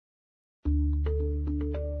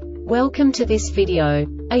Welcome to this video.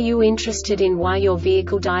 Are you interested in why your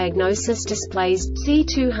vehicle diagnosis displays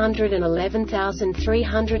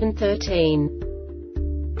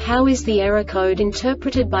C2113-13? How is the error code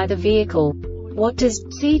interpreted by the vehicle? What does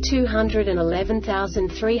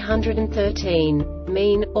C2113-13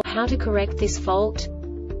 mean, or how to correct this fault?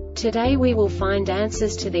 Today we will find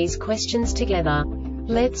answers to these questions together.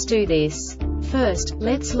 Let's do this. First,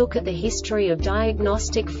 let's look at the history of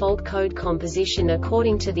diagnostic fault code composition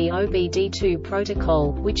according to the OBD2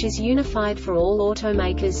 protocol, which is unified for all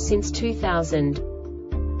automakers since 2000.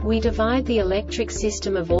 We divide the electric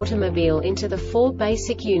system of automobile into the four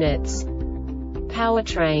basic units: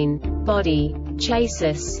 powertrain, body,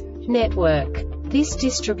 chassis, network. This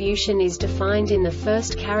distribution is defined in the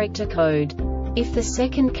first character code. If the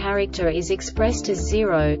second character is expressed as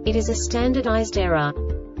 0, it is a standardized error.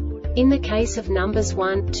 In the case of numbers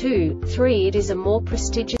 1, 2, 3, it is a more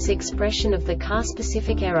prestigious expression of the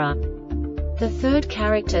car-specific error. The third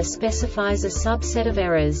character specifies a subset of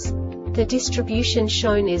errors. The distribution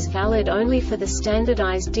shown is valid only for the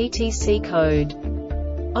standardized DTC code.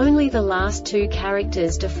 Only the last two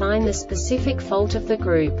characters define the specific fault of the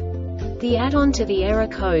group. The add-on to the error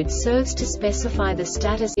code serves to specify the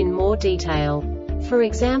status in more detail. For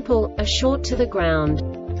example, a short to the ground.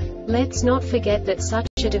 Let's not forget that such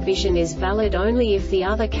a division is valid only if the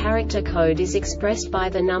other character code is expressed by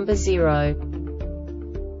the number 0.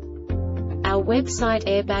 Our website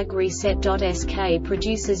airbagreset.sk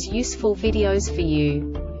produces useful videos for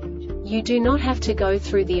you. You do not have to go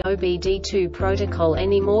through the OBD2 protocol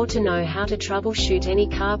anymore to know how to troubleshoot any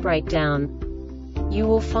car breakdown. You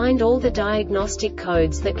will find all the diagnostic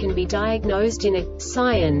codes that can be diagnosed in a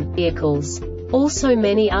Scion vehicles. Also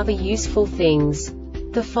many other useful things.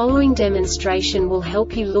 The following demonstration will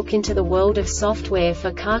help you look into the world of software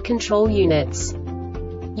for car control units.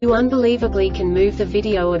 You unbelievably can move the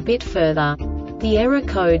video a bit further. The error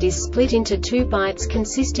code is split into 2 bytes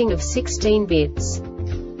consisting of 16 bits.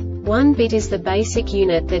 1 bit is the basic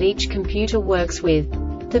unit that each computer works with.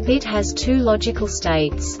 The bit has 2 logical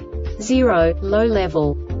states: 0, low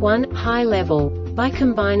level, 1, high level. By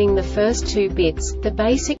combining the first 2 bits, the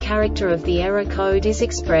basic character of the error code is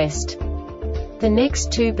expressed. The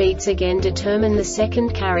next 2 beats again determine the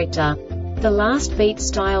second character. The last beat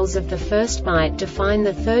styles of the first byte define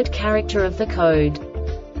the third character of the code.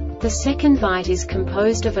 The second byte is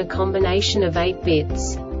composed of a combination of 8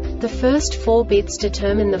 bits. The first 4 bits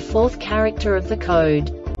determine the fourth character of the code.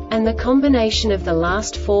 And the combination of the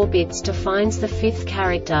last 4 bits defines the fifth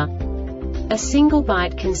character. A single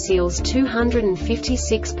byte conceals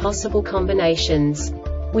 256 possible combinations.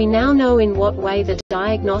 We now know in what way the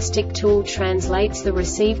diagnostic tool translates the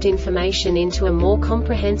received information into a more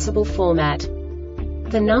comprehensible format.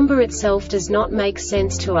 The number itself does not make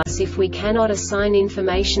sense to us if we cannot assign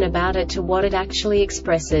information about it to what it actually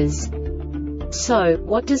expresses. So,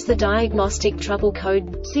 what does the diagnostic trouble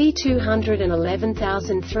code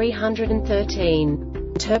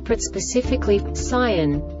C2113-13 interpret specifically for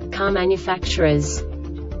Scion car manufacturers?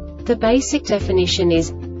 The basic definition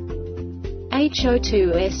is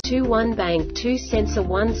s.r.o.the 1 bank 2 sensor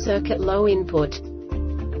 1 circuit low input.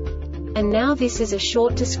 And now this is a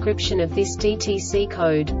short description of this DTC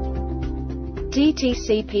code.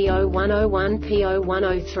 DTC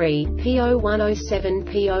P0101-P0103, P0107,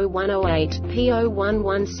 P0108,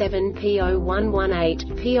 P0117, P0118,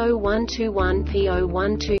 P0121,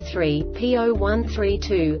 P0123,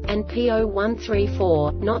 P0132, and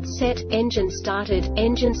P0134, not set, engine started,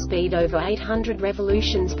 engine speed over 800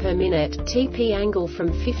 revolutions per minute, TP angle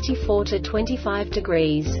from 54 to 25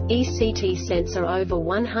 degrees, ECT sensor over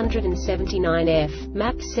 179 F,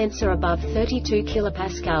 MAP sensor above 32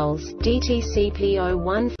 kilopascals, DTC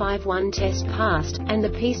P0151 test passed, and the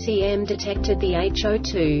PCM detected the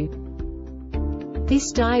SR.O.The.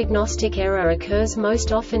 This diagnostic error occurs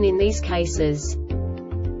most often in these cases: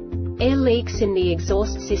 air leaks in the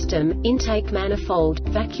exhaust system, intake manifold,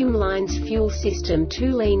 vacuum lines, fuel system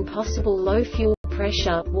too lean, possible low fuel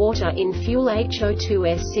pressure, water in fuel.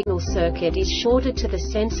 SR.O.The signal circuit is shorted to the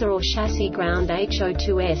sensor or chassis ground.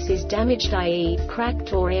 SR.O.The is damaged, i.e.,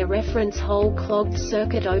 cracked, or air reference hole clogged,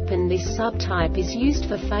 circuit open. This subtype is used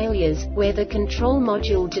for failures where the control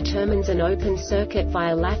module determines an open circuit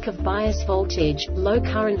via lack of bias voltage, low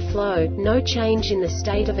current flow, no change in the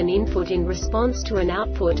state of an input in response to an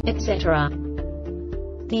output, etc.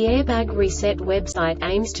 The Airbag Reset website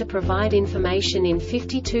aims to provide information in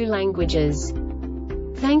 52 languages.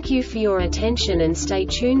 Thank you for your attention and stay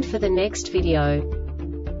tuned for the next video.